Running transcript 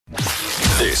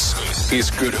This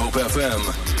is Good Hope FM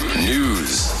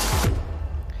News.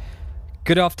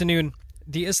 Good afternoon.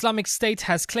 The Islamic State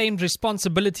has claimed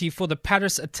responsibility for the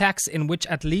Paris attacks in which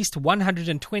at least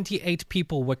 128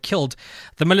 people were killed.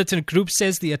 The militant group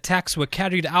says the attacks were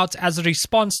carried out as a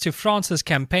response to France's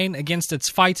campaign against its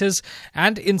fighters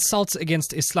and insults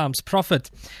against Islam's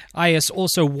prophet. IS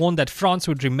also warned that France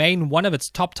would remain one of its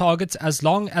top targets as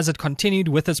long as it continued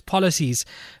with its policies.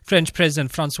 French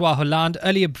President François Hollande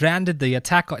earlier branded the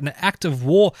attack an act of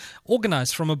war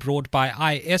organized from abroad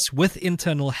by IS with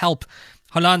internal help.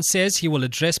 Hollande says he will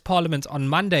address Parliament on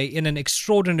Monday in an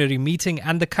extraordinary meeting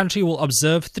and the country will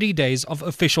observe 3 days of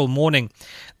official mourning.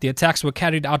 The attacks were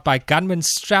carried out by gunmen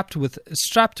strapped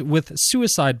with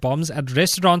suicide bombs at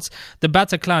restaurants, the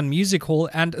Bataclan Music Hall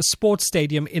and a sports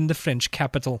stadium in the French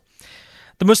capital.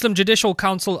 The Muslim Judicial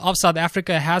Council of South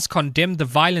Africa has condemned the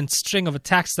violent string of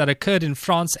attacks that occurred in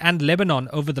France and Lebanon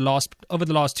over the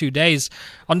last 2 days.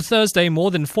 On Thursday, more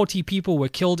than 40 people were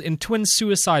killed in twin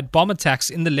suicide bomb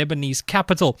attacks in the Lebanese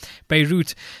capital,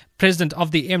 Beirut. President of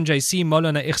the MJC,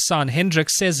 Maulana Ihsan Hendrik,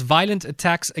 says violent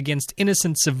attacks against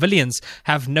innocent civilians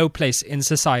have no place in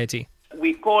society.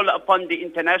 We call upon the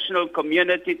international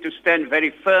community to stand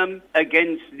very firm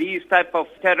against these type of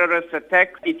terrorist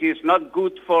attacks. It is not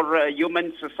good for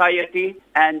human society,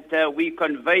 and we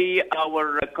convey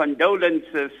our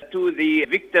condolences to the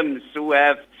victims who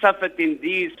have suffered in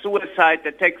these suicide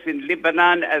attacks in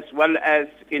Lebanon as well as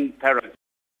in Paris.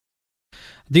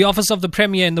 The Office of the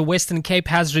Premier in the Western Cape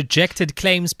has rejected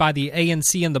claims by the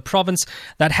ANC in the province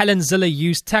that Helen Zille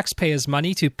used taxpayers'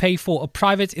 money to pay for a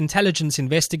private intelligence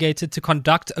investigator to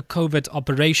conduct a covert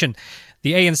operation.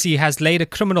 The ANC has laid a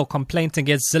criminal complaint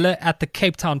against Zille at the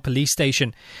Cape Town police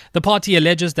station. The party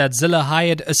alleges that Zille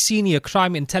hired a senior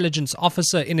crime intelligence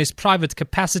officer in his private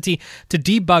capacity to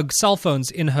debug cell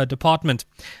phones in her department.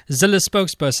 Zille's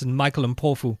spokesperson, Michael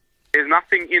Mpofu. There's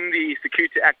nothing in the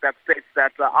Security Act that states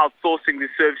that outsourcing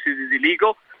these services is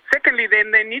illegal. Secondly,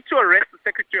 then they need to arrest the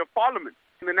Secretary of Parliament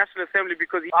in the National Assembly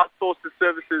because he outsourced the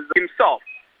services himself.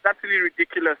 That's really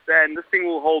ridiculous, and this thing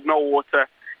will hold no water.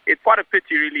 It's quite a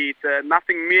pity, really. It's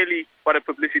nothing merely but a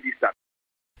publicity stunt.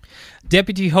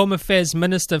 Deputy Home Affairs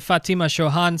Minister Fatima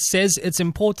Chauhan says it's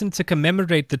important to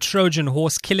commemorate the Trojan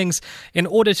horse killings in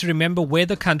order to remember where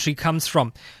the country comes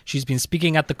from. She's been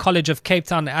speaking at the College of Cape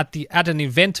Town at an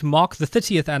event to mark the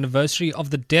 30th anniversary of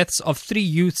the deaths of 3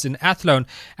 youths in Athlone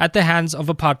at the hands of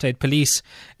apartheid police.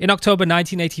 In October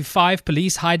 1985,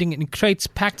 police hiding in crates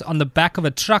packed on the back of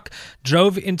a truck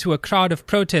drove into a crowd of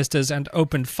protesters and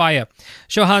opened fire.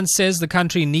 Chauhan says the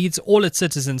country needs all its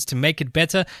citizens to make it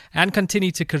better and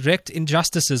continue to correct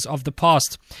injustices of the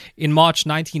past. In March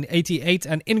 1988,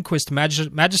 an inquest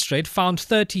magistrate found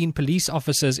 13 police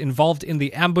officers involved in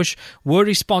the ambush were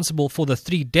responsible for the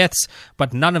 3 deaths,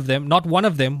 but not one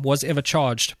of them was ever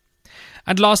charged.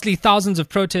 And lastly, thousands of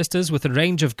protesters with a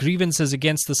range of grievances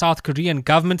against the South Korean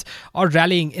government are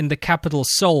rallying in the capital,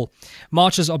 Seoul.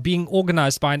 Marches are being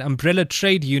organized by an umbrella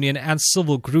trade union and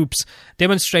civil groups.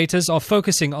 Demonstrators are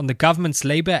focusing on the government's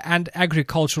labor and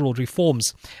agricultural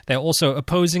reforms. They're also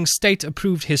opposing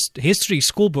state-approved history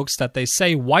school books that they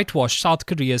say whitewash South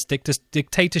Korea's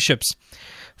dictatorships.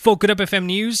 For Good Hope FM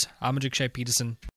News, I'm Peterson.